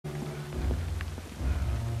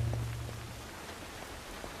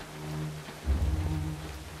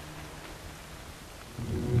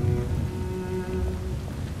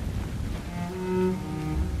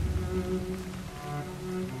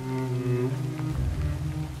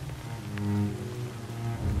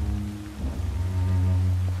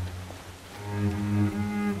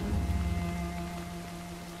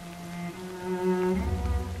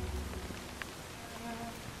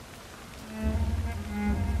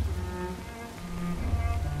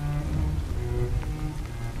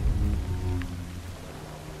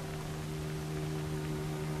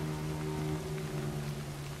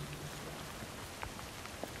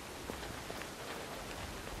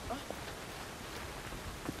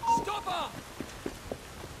Cover!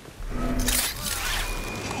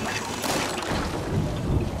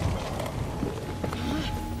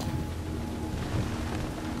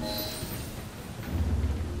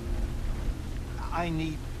 I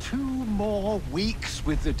need 2 more weeks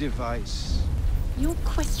with the device. Your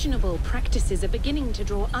questionable practices are beginning to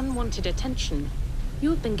draw unwanted attention.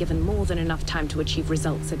 You have been given more than enough time to achieve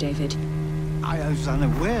results, Sir David. I was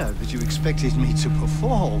unaware that you expected me to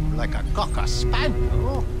perform like a cocker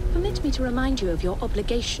spaniel. Permit me to remind you of your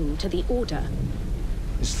obligation to the Order.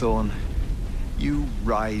 Miss Thorne, you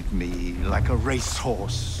ride me like a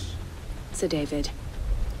racehorse. Sir David,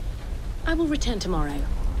 I will return tomorrow.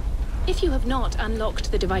 If you have not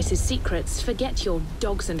unlocked the device's secrets, forget your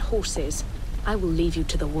dogs and horses. I will leave you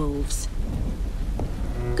to the wolves.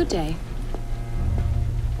 Good day.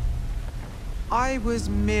 I was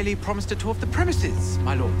merely promised a tour of the premises,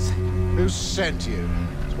 my lords. Who sent you?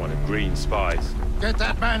 It's one of Green's spies. Get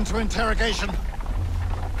that man to interrogation.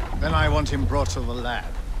 Then I want him brought to the lab.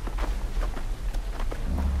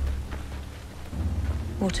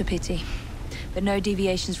 What a pity. But no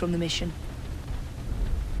deviations from the mission.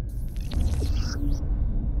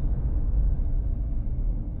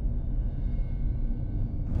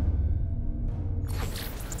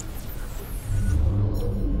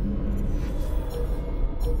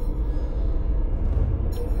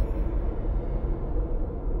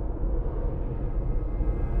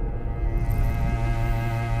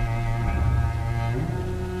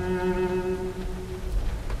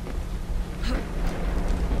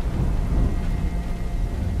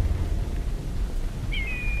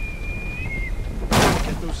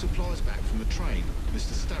 Supplies back from the train.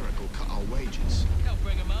 Mr. Starrick will cut our wages. They'll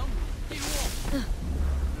bring him home. He won't.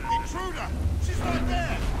 Intruder! She's right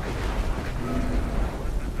there!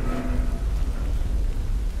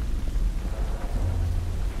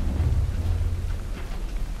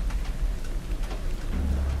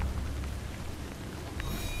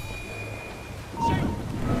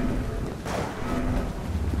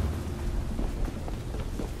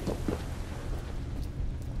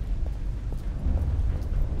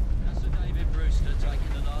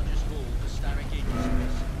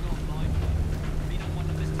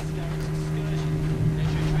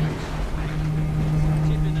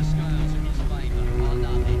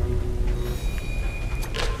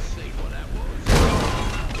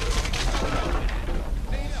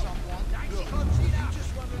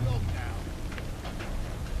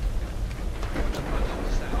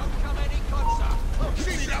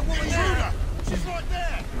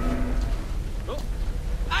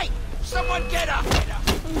 Someone get her!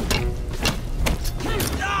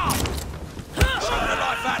 Show the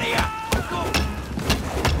life out of here!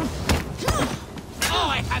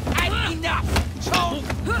 I have had enough!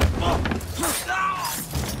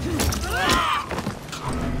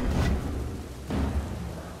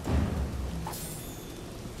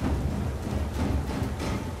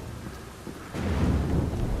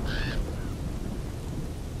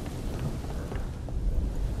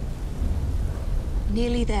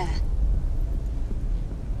 Nearly there.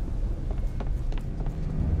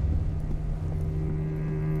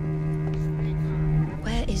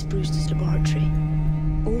 Where is Brewster's laboratory?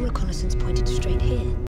 All reconnaissance pointed straight here.